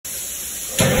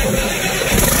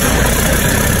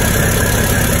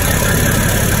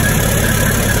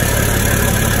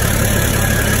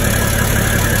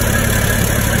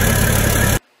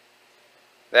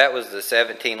That was the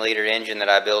 17-liter engine that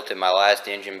I built in my last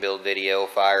engine build video,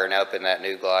 firing up in that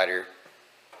new glider.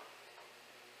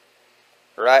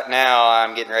 Right now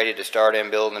I'm getting ready to start in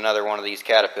building another one of these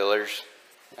Caterpillars.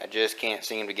 I just can't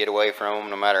seem to get away from them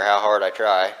no matter how hard I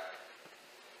try.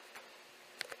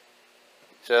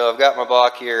 So I've got my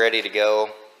block here ready to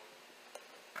go.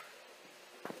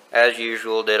 As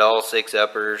usual, did all 6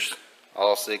 uppers,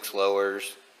 all 6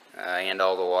 lowers, and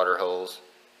all the water holes.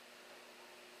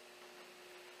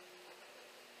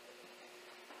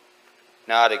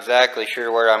 Not exactly sure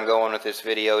where I'm going with this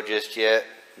video just yet,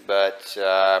 but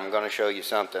I'm going to show you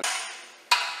something.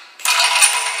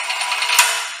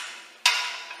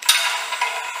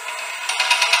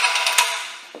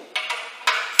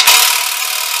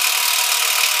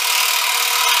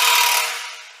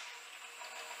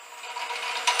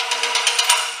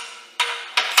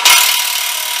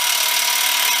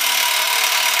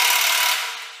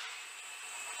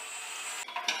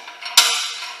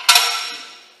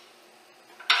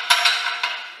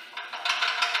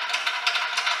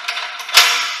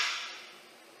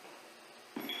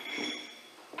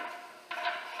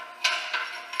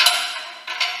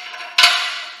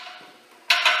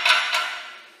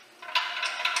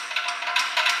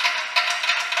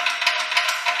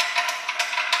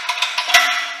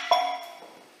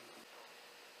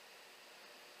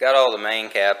 Got all the main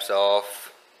caps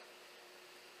off.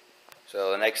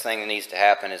 So the next thing that needs to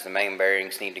happen is the main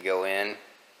bearings need to go in.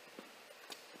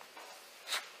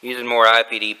 Using more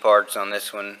IPD parts on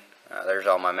this one. There's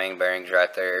all my main bearings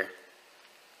right there.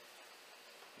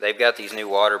 They've got these new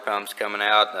water pumps coming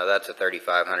out. Now that's a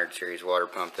 3500 series water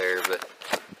pump there, but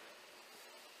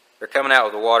they're coming out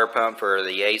with a water pump for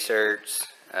the Acerts,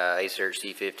 Acert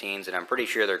C15s, and I'm pretty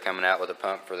sure they're coming out with a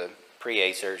pump for the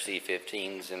pre-Acert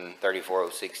C15s and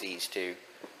 3406Es too.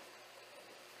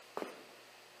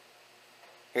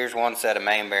 Here's one set of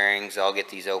main bearings. I'll get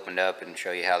these opened up and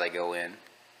show you how they go in.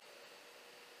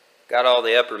 Got all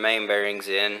the upper main bearings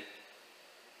in.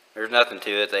 There's nothing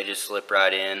to it, they just slip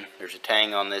right in. There's a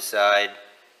tang on this side,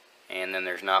 and then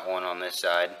there's not one on this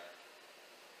side.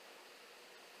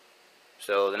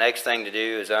 So the next thing to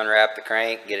do is unwrap the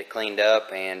crank, get it cleaned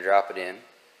up, and drop it in.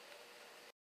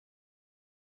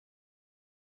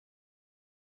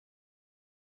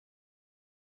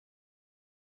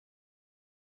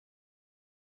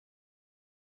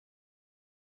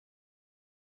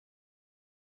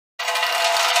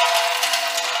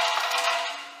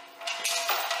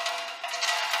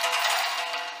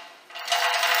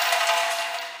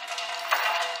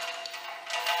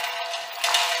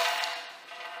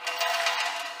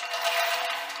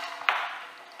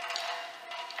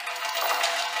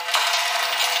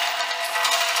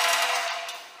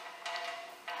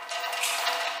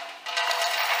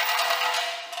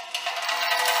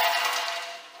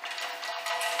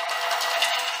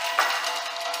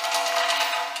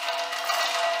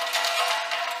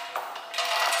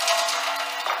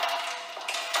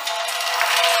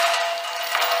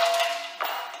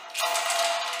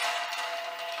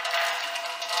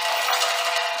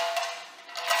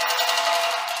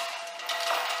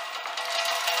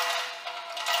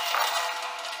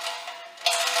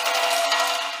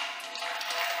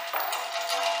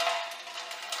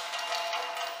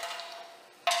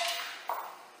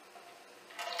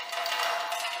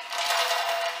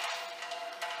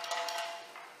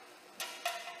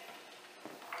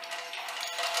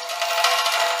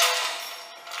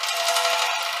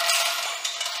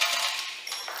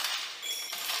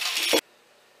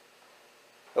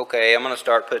 Okay, I'm going to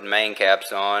start putting main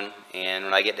caps on, and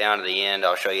when I get down to the end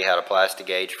I'll show you how to plastic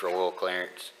gauge for oil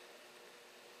clearance.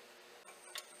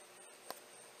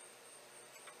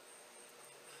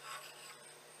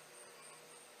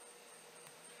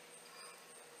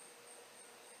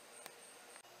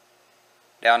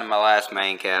 Down to my last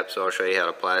main cap, so I'll show you how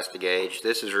to plastic gauge.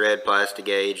 This is red plastic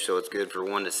gauge, so it's good for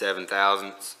 1 to 7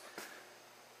 thousandths.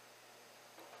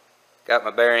 Got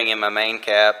my bearing in my main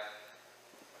cap.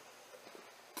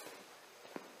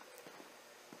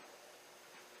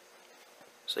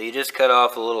 So you just cut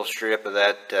off a little strip of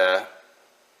that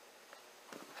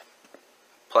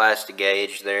plastic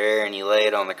gauge there, and you lay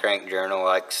it on the crank journal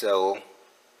like so.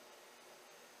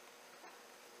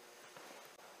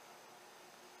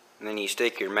 And then you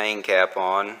stick your main cap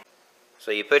on.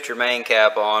 So you put your main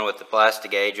cap on with the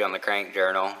plastic gauge on the crank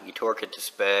journal, you torque it to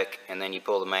spec, and then you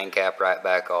pull the main cap right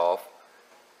back off.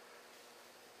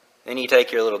 Then you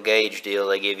take your little gauge deal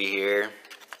they give you here,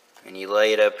 and you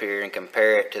lay it up here and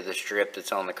compare it to the strip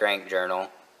that's on the crank journal,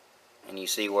 and you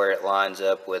see where it lines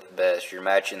up with best. You're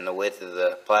matching the width of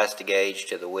the plastic gauge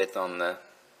to the width on the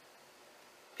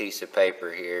piece of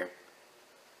paper here.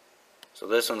 So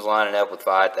this one's lining up with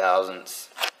 5/1000ths.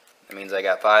 That means I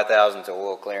got 5/1000ths of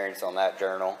oil clearance on that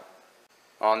journal.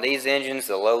 On these engines,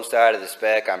 the low side of the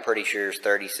spec, I'm pretty sure is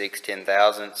 36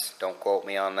 10/1000ths. Don't quote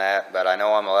me on that, but I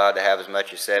know I'm allowed to have as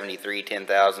much as 73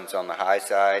 10/1000ths on the high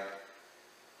side.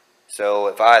 So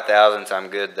at 5/1000ths, I'm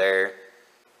good there.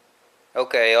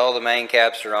 Okay, all the main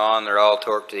caps are on. They're all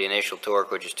torqued to the initial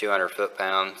torque, which is 200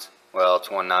 foot-pounds. Well, it's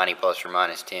 190 plus or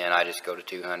minus 10. I just go to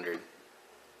 200.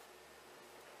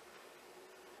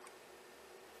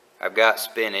 I've got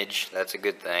spinach. That's a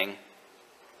good thing.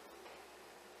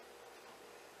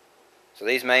 So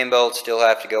these main bolts still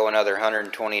have to go another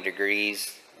 120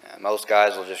 degrees. Most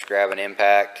guys will just grab an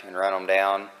impact and run them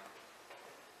down.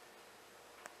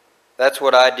 That's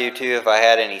what I'd do too if I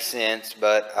had any sense,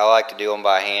 but I like to do them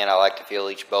by hand. I like to feel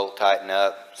each bolt tighten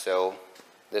up. So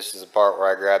this is the part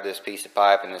where I grab this piece of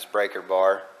pipe and this breaker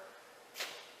bar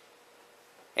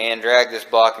and drag this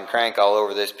block and crank all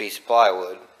over this piece of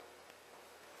plywood.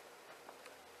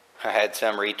 I had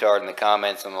some retard in the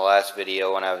comments on the last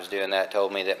video when I was doing that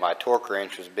told me that my torque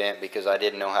wrench was bent because I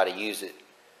didn't know how to use it.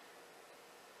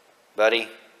 Buddy,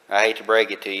 I hate to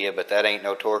break it to you, but that ain't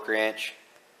no torque wrench.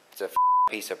 It's a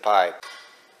piece of pipe.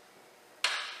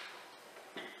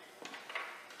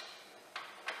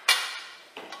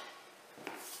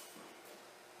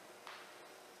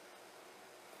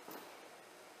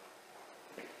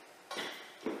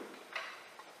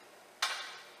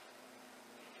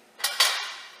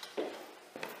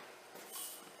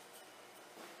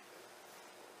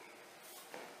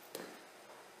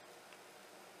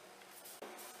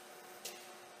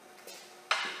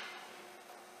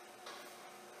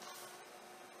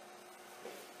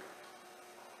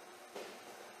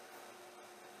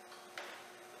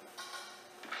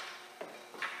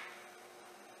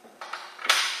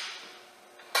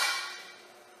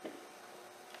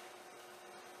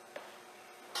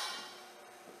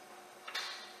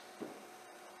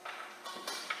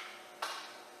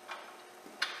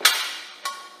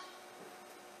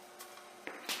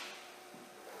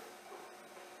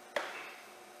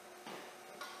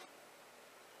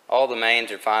 All the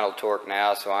mains are final torque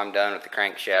now, so I'm done with the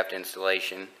crankshaft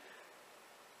installation.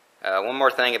 One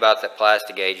more thing about that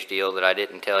Plastigauge deal that I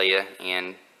didn't tell you,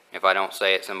 and if I don't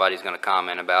say it, somebody's going to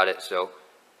comment about it. So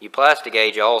you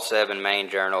Plastigauge all 7 main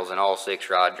journals and all 6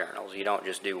 rod journals. You don't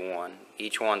just do one.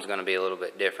 Each one's going to be a little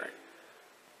bit different.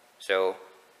 So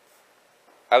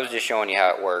I was just showing you how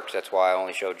it works. That's why I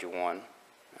only showed you one.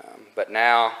 But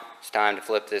now it's time to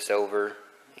flip this over,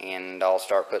 and I'll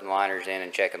start putting liners in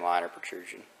and checking liner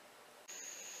protrusion.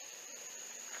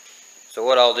 So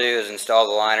what I'll do is install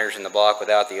the liners in the block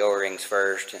without the O-rings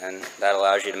first, and that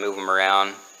allows you to move them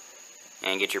around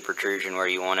and get your protrusion where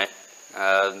you want it.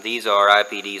 These are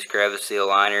IPD's crevice seal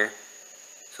liner,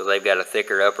 so they've got a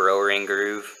thicker upper O-ring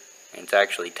groove, and it's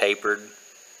actually tapered.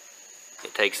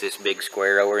 It takes this big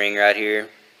square O-ring right here,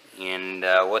 and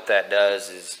what that does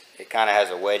is it kind of has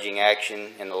a wedging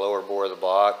action in the lower bore of the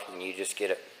block, and you just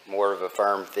get more of a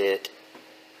firm fit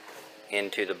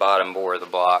into the bottom bore of the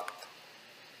block.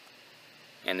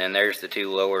 And then there's the 2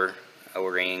 lower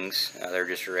O-rings. They're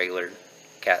just regular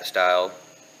cat style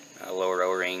lower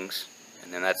O-rings,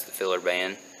 and then that's the filler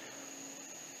band.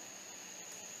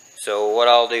 So what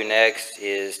I'll do next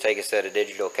is take a set of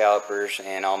digital calipers,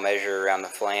 and I'll measure around the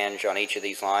flange on each of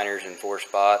these liners in 4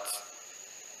 spots.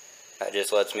 That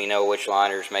just lets me know which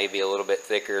liners may be a little bit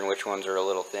thicker and which ones are a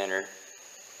little thinner.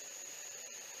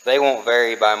 They won't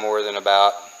vary by more than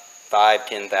about 5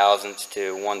 10/1000ths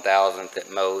to 1/1000th at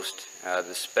most.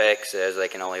 The spec says they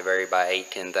can only vary by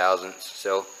 8 10/1000ths,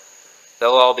 so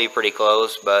they'll all be pretty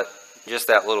close, but just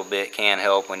that little bit can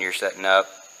help when you're setting up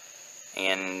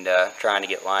and trying to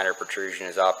get liner protrusion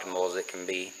as optimal as it can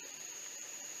be.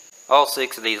 All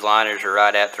 6 of these liners are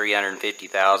right at 350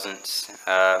 thousandths.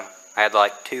 I had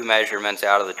like 2 measurements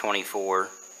out of the 24.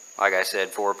 Like I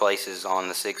said, 4 places on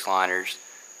the 6 liners.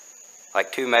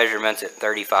 Like 2 measurements at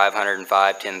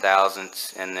 3,505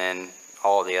 10/1000ths, and then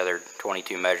all the other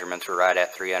 22 measurements were right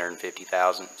at 350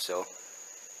 thousandths. So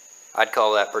I'd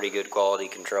call that pretty good quality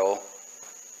control.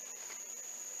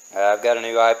 I've got a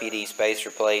new IPD spacer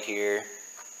plate here,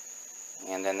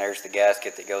 and then there's the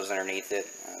gasket that goes underneath it.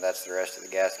 That's the rest of the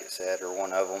gasket set, or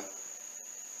one of them.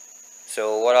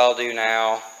 So what I'll do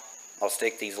now, I'll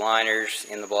stick these liners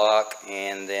in the block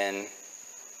and then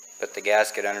put the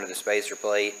gasket under the spacer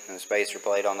plate and the spacer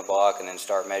plate on the block, and then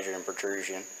start measuring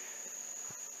protrusion.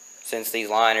 Since these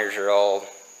liners are all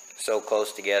so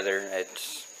close together,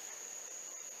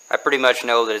 I pretty much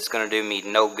know that it's going to do me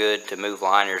no good to move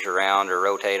liners around or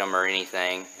rotate them or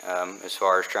anything as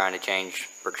far as trying to change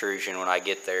protrusion when I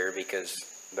get there, because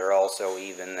they're all so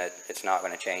even that it's not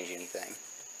going to change anything.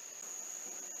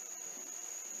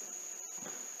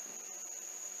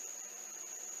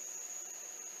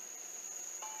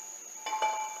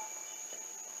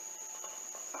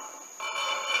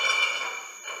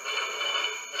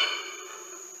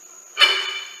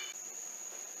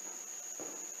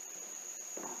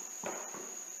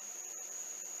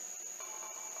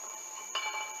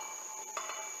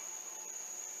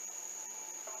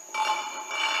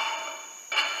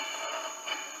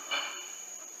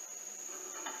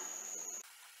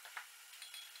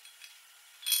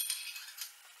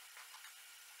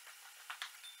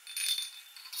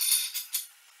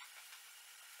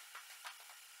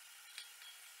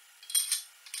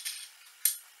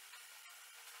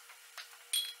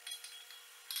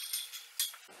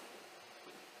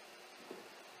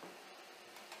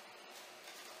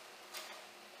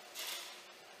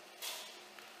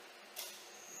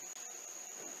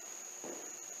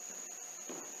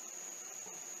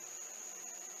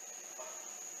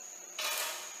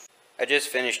 I just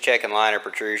finished checking liner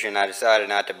protrusion. I decided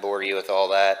not to bore you with all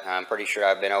that. I'm pretty sure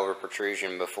I've been over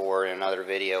protrusion before in another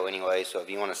video anyway, so if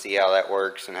you want to see how that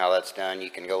works and how that's done, you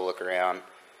can go look around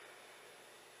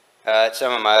at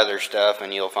some of my other stuff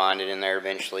and you'll find it in there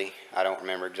eventually. I don't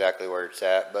remember exactly where it's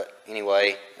at, but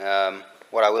anyway,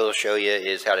 what I will show you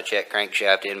is how to check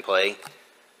crankshaft in play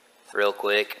real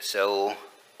quick. So,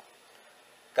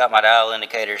 got my dial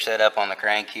indicator set up on the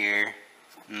crank here.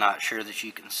 I'm not sure that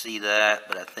you can see that,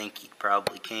 but I think you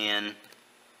probably can.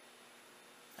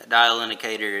 That dial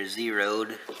indicator is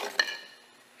zeroed. The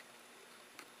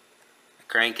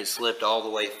crank is slipped all the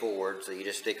way forward, so you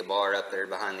just stick a bar up there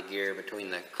behind the gear, between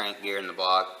the crank gear and the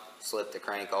block, slip the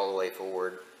crank all the way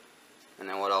forward. And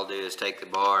then what I'll do is take the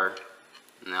bar,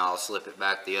 and then I'll slip it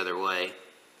back the other way.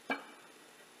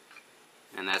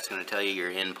 And that's going to tell you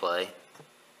you're in play.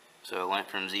 So it went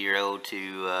from 0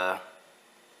 to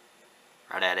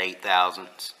right at 8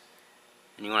 thousandths.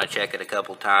 And you want to check it a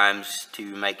couple times to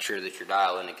make sure that your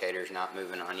dial indicator is not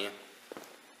moving on you.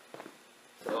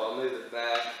 So I'll move it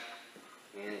back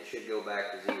and it should go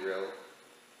back to 0.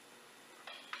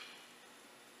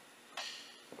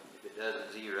 If it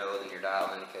doesn't 0, then your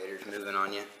dial indicator is moving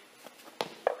on you.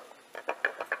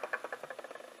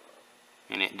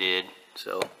 And it did,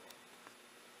 so.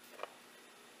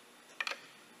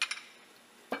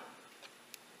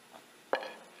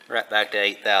 Right back to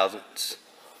 8 thousandths.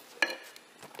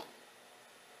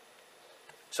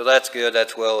 So that's good,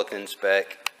 that's well within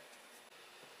spec.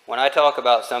 When I talk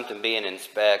about something being in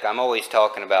spec, I'm always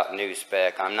talking about new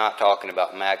spec. I'm not talking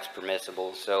about max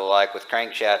permissible. So like with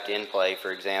crankshaft in play,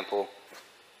 for example,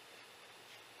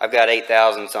 I've got 8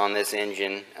 thousandths on this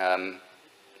engine.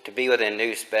 To be within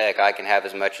new spec, I can have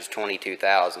as much as 22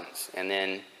 thousandths. And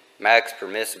then max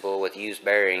permissible with used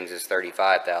bearings is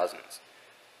 35 thousandths.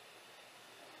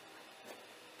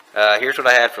 Here's what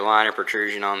I had for liner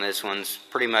protrusion on this one's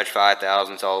pretty much 5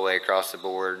 thousandths all the way across the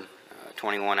board.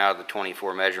 21 out of the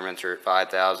 24 measurements are at 5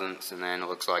 thousandths, and then it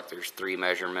looks like there's 3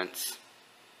 measurements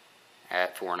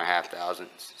at 4.5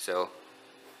 thousandths. So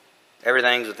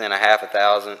everything's within a half a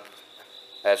thousandth.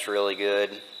 That's really good.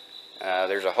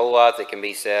 There's a whole lot that can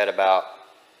be said about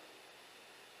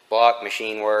block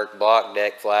machine work, block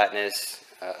deck flatness,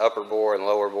 upper bore and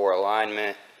lower bore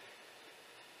alignment,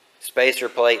 spacer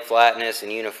plate flatness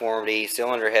and uniformity,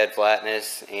 cylinder head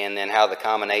flatness, and then how the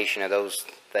combination of those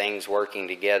things working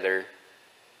together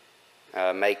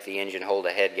make the engine hold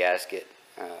a head gasket.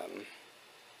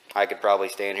 I could probably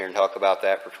stand here and talk about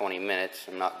that for 20 minutes.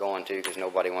 I'm not going to because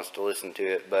nobody wants to listen to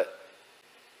it, but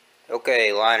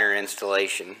okay, liner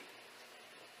installation.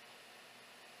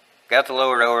 Got the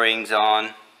lower O-rings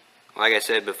on. Like I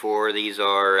said before, these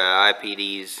are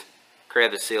IPD's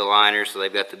crevice seal liners, so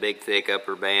they've got the big thick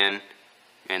upper band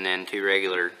and then 2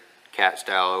 regular cat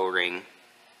style O-rings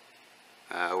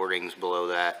below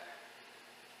that.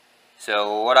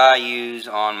 So what I use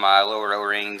on my lower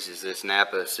O-rings is this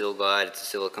Napa Seal Glide. It's a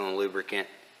silicone lubricant.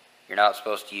 You're not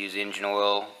supposed to use engine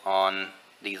oil on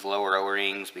these lower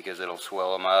O-rings because it'll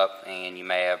swell them up and you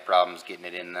may have problems getting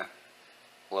it in the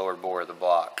lower bore of the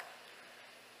block.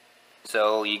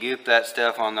 So you goop that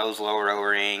stuff on those lower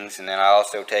O-rings, and then I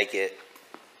also take it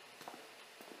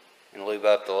and lube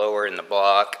up the lower in the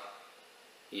block.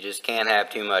 You just can't have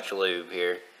too much lube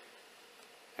here.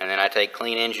 And then I take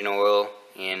clean engine oil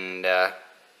and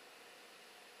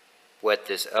wet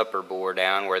this upper bore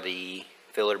down where the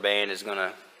filler band is going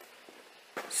to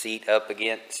seat up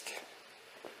against.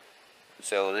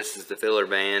 So this is the filler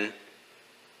band.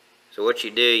 So what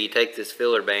you do, you take this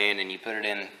filler band and you put it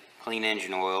in clean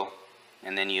engine oil,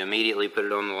 and then you immediately put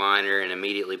it on the liner and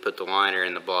immediately put the liner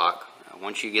in the block.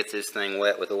 Once you get this thing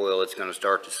wet with oil, it's going to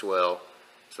start to swell.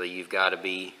 So you've got to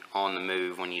be on the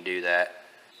move when you do that.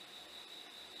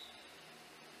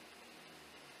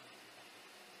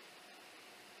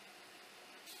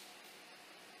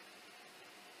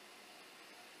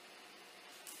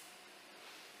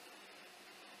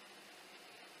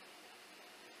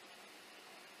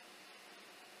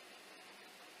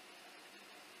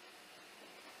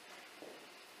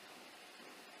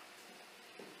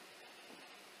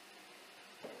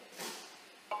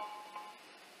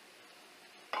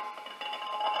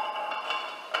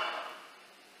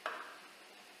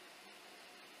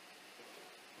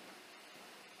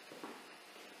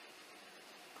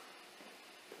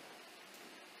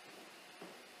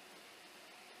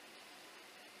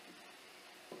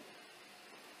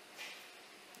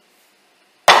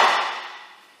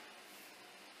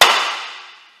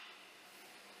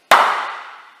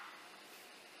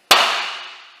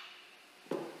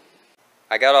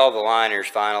 I got all the liners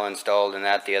final installed in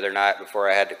that the other night before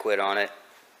I had to quit on it.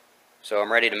 So I'm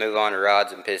ready to move on to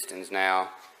rods and pistons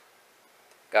now.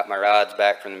 Got my rods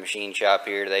back from the machine shop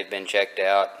here. They've been checked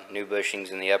out. New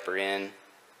bushings in the upper end.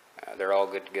 They're all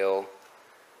good to go.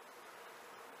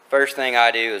 First thing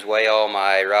I do is weigh all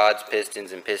my rods,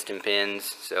 pistons, and piston pins.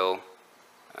 So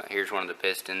here's one of the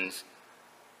pistons.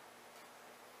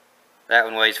 That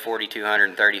one weighs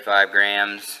 4,235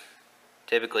 grams.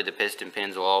 Typically the piston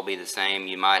pins will all be the same.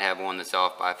 You might have one that's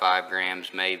off by 5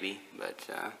 grams maybe, but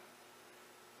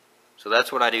so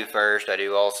that's what I do first. I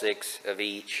do all 6 of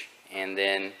each, and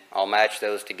then I'll match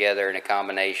those together in a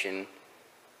combination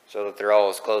so that they're all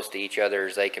as close to each other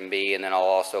as they can be, and then I'll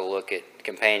also look at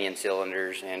companion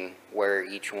cylinders and where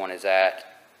each one is at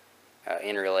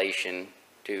in relation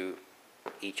to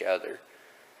each other.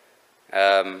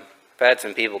 I've had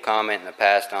some people comment in the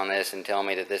past on this and tell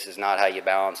me that this is not how you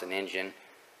balance an engine.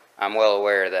 I'm well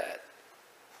aware of that.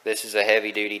 This is a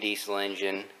heavy-duty diesel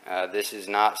engine. This is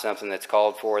not something that's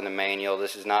called for in the manual.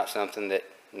 This is not something that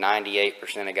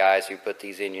 98% of guys who put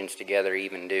these engines together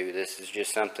even do. This is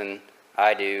just something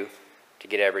I do to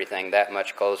get everything that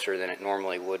much closer than it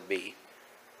normally would be.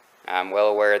 I'm well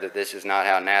aware that this is not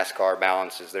how NASCAR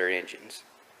balances their engines.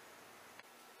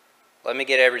 Let me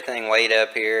get everything weighed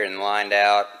up here and lined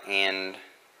out, and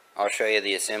I'll show you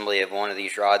the assembly of one of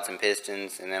these rods and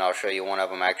pistons, and then I'll show you one of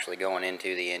them actually going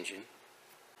into the engine.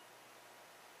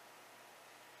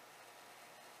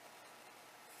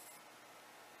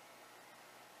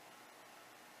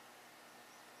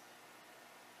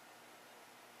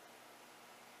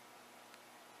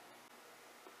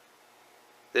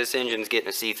 This engine's getting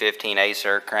a C15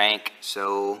 ACERT crank,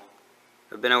 so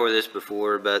I've been over this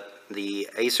before, but the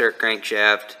ACERT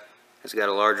crankshaft has got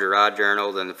a larger rod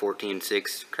journal than the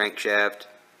 14.6 crankshaft.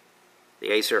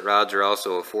 The ACERT rods are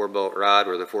also a 4-bolt rod,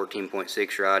 where the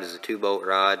 14.6 rod is a 2-bolt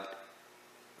rod.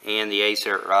 And the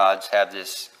ACERT rods have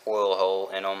this oil hole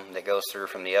in them that goes through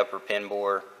from the upper pin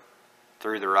bore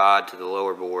through the rod to the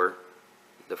lower bore.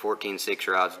 The 14.6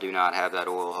 rods do not have that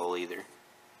oil hole either.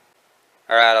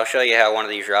 Alright, I'll show you how one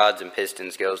of these rods and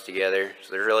pistons goes together.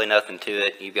 So there's really nothing to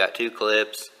it. You've got 2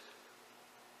 clips,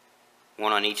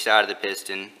 one on each side of the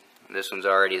piston. This one's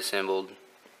already assembled.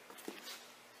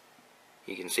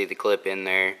 You can see the clip in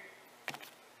there.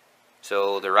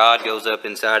 So the rod goes up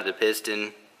inside of the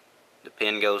piston, the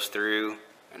pin goes through,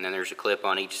 and then there's a clip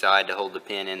on each side to hold the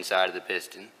pin inside of the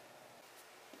piston.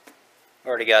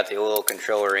 Already got the oil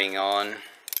control ring on.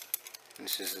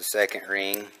 This is the second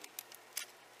ring.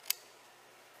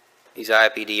 These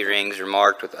IPD rings are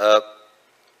marked with up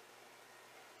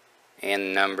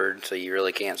and numbered, so you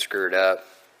really can't screw it up.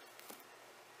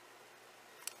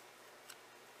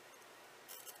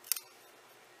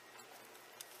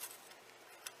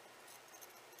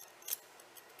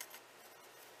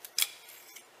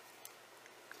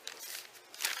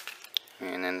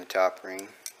 And then the top ring.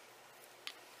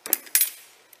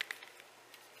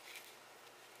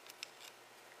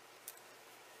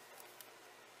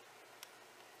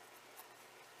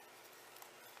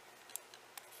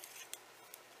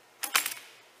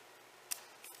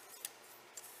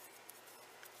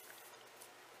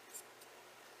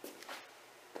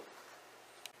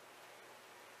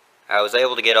 I was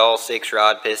able to get all 6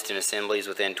 rod piston assemblies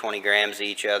within 20 grams of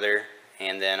each other,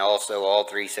 and then also all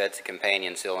 3 sets of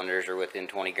companion cylinders are within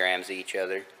 20 grams of each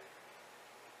other.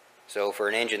 So for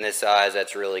an engine this size,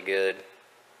 that's really good.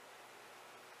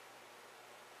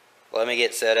 Let me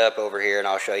get set up over here and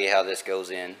I'll show you how this goes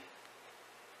in.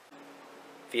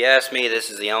 If you ask me, this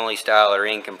is the only style of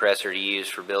ring compressor to use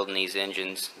for building these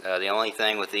engines. The only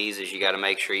thing with these is you got to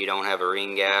make sure you don't have a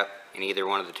ring gap in either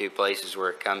one of the 2 places where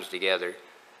it comes together.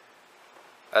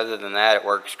 Other than that, it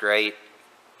works great.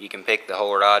 You can pick the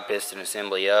whole rod piston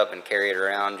assembly up and carry it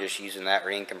around just using that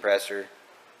ring compressor.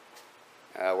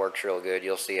 Works real good.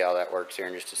 You'll see how that works here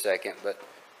in just a second. But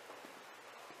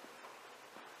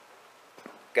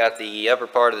got the upper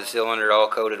part of the cylinder all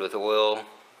coated with oil.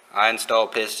 I install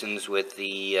pistons with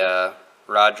the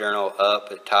rod journal up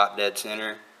at top dead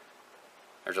center.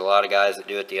 There's a lot of guys that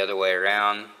do it the other way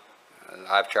around.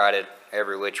 I've tried it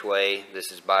every which way.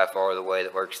 This is by far the way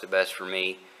that works the best for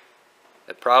me.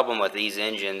 The problem with these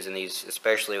engines, and these,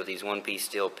 especially with these one-piece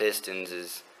steel pistons,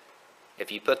 is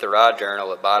if you put the rod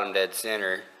journal at bottom dead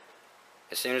center,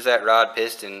 as soon as that rod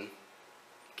piston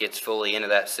gets fully into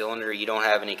that cylinder, you don't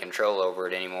have any control over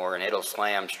it anymore, and it'll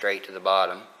slam straight to the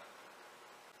bottom.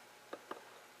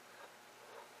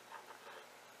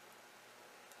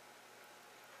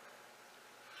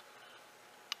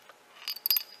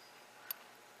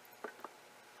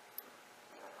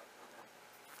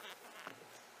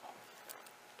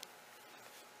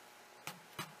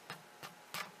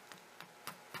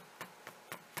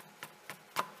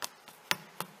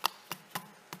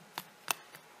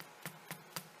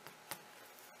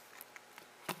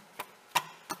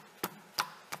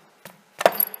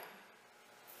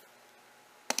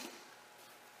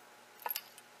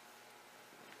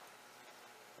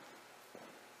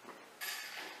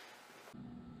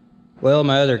 Well,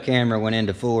 my other camera went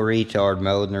into full retard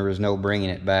mode and there was no bringing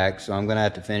it back, so I'm going to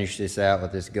have to finish this out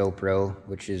with this GoPro,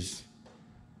 which is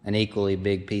an equally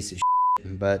big piece of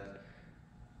shit. But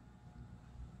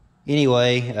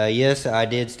anyway, yes, I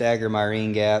did stagger my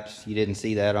ring gaps. You didn't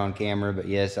see that on camera, but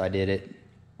yes, I did it.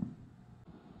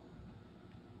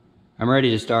 I'm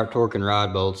ready to start torquing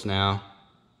rod bolts now.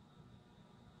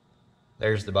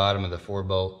 There's the bottom of the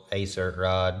 4-bolt ACERT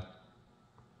rod.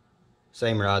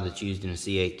 Same rod that's used in a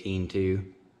C18 too.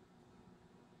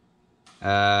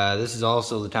 This is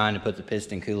also the time to put the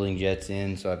piston cooling jets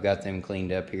in, so I've got them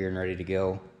cleaned up here and ready to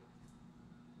go.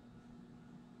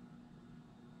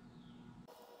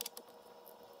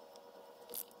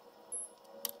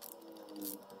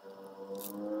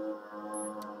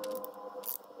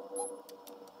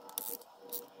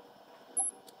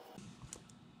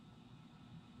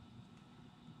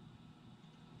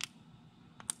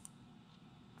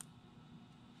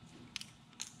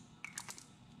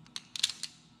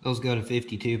 Those go to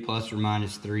 52 plus or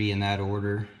minus 3 in that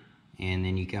order, and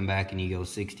then you come back and you go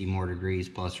 60 more degrees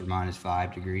plus or minus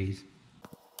 5 degrees.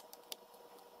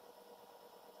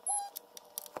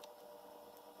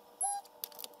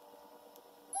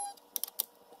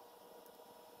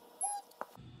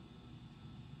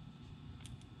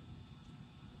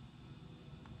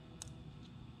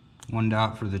 One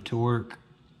dot for the torque,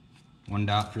 one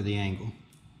dot for the angle.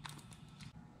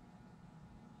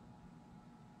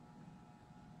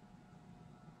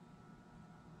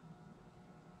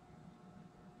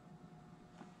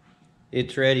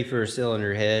 It's ready for a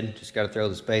cylinder head. Just got to throw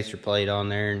the spacer plate on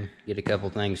there and get a couple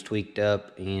things tweaked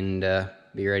up and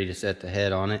be ready to set the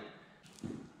head on it.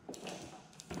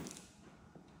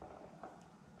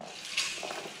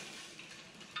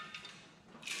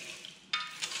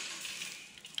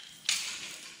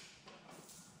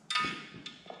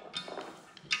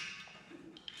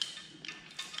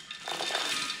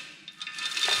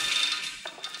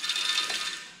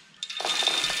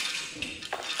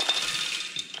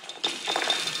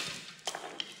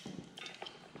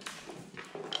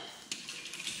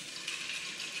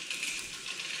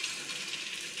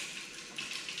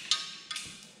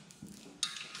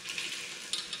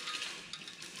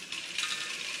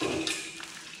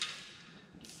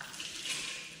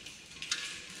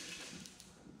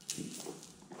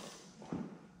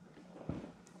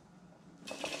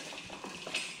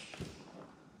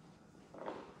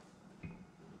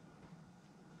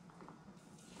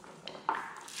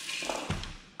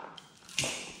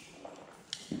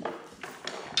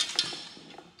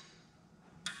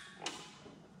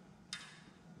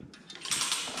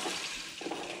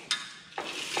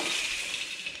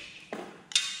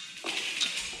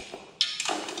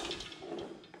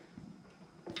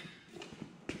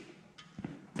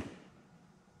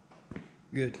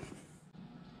 Good.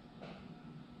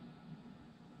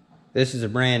 This is a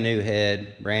brand new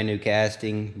head, brand new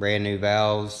casting, brand new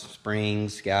valves,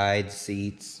 springs, guides,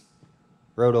 seats,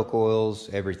 rotocoils,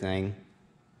 everything.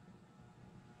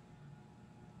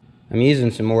 I'm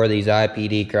using some more of these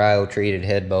IPD cryo-treated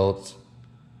head bolts.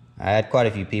 I had quite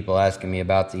a few people asking me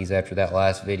about these after that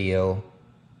last video,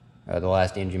 the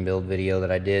last engine build video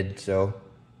that I did, so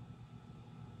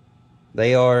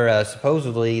they are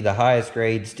supposedly the highest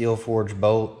grade steel forged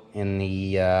bolt in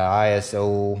the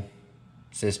ISO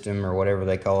system, or whatever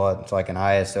they call it. It's like an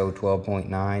ISO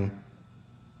 12.9.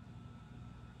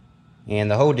 And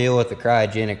the whole deal with the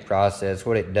cryogenic process,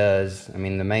 what it does, I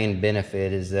mean, the main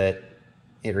benefit is that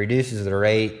it reduces the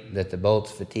rate that the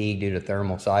bolts fatigue due to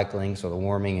thermal cycling, so the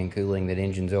warming and cooling that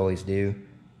engines always do.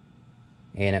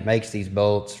 And it makes these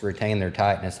bolts retain their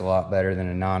tightness a lot better than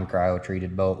a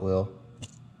non-cryo-treated bolt will.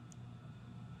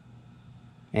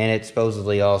 And it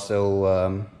supposedly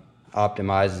also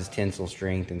optimizes tensile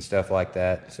strength and stuff like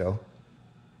that. So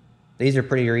these are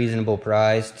pretty reasonable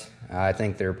priced. I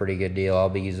think they're a pretty good deal. I'll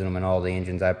be using them in all the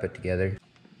engines I put together.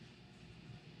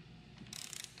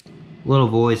 Little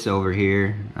voiceover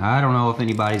here. I don't know if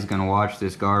anybody's going to watch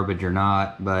this garbage or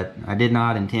not, but I did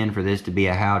not intend for this to be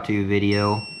a how-to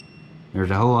video.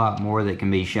 There's a whole lot more that can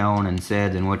be shown and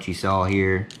said than what you saw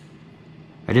here.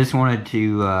 I just wanted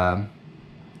to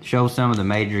show some of the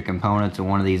major components of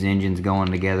one of these engines going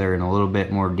together in a little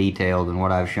bit more detail than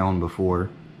what I've shown before.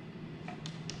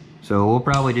 So we'll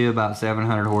probably do about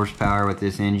 700 horsepower with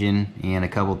this engine and a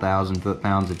couple thousand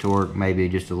foot-pounds of torque, maybe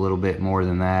just a little bit more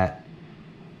than that.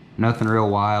 Nothing real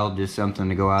wild, just something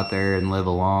to go out there and live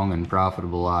a long and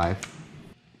profitable life.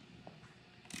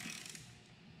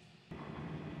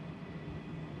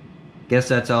 Guess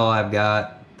that's all I've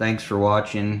got. Thanks for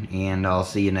watching, and I'll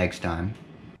see you next time.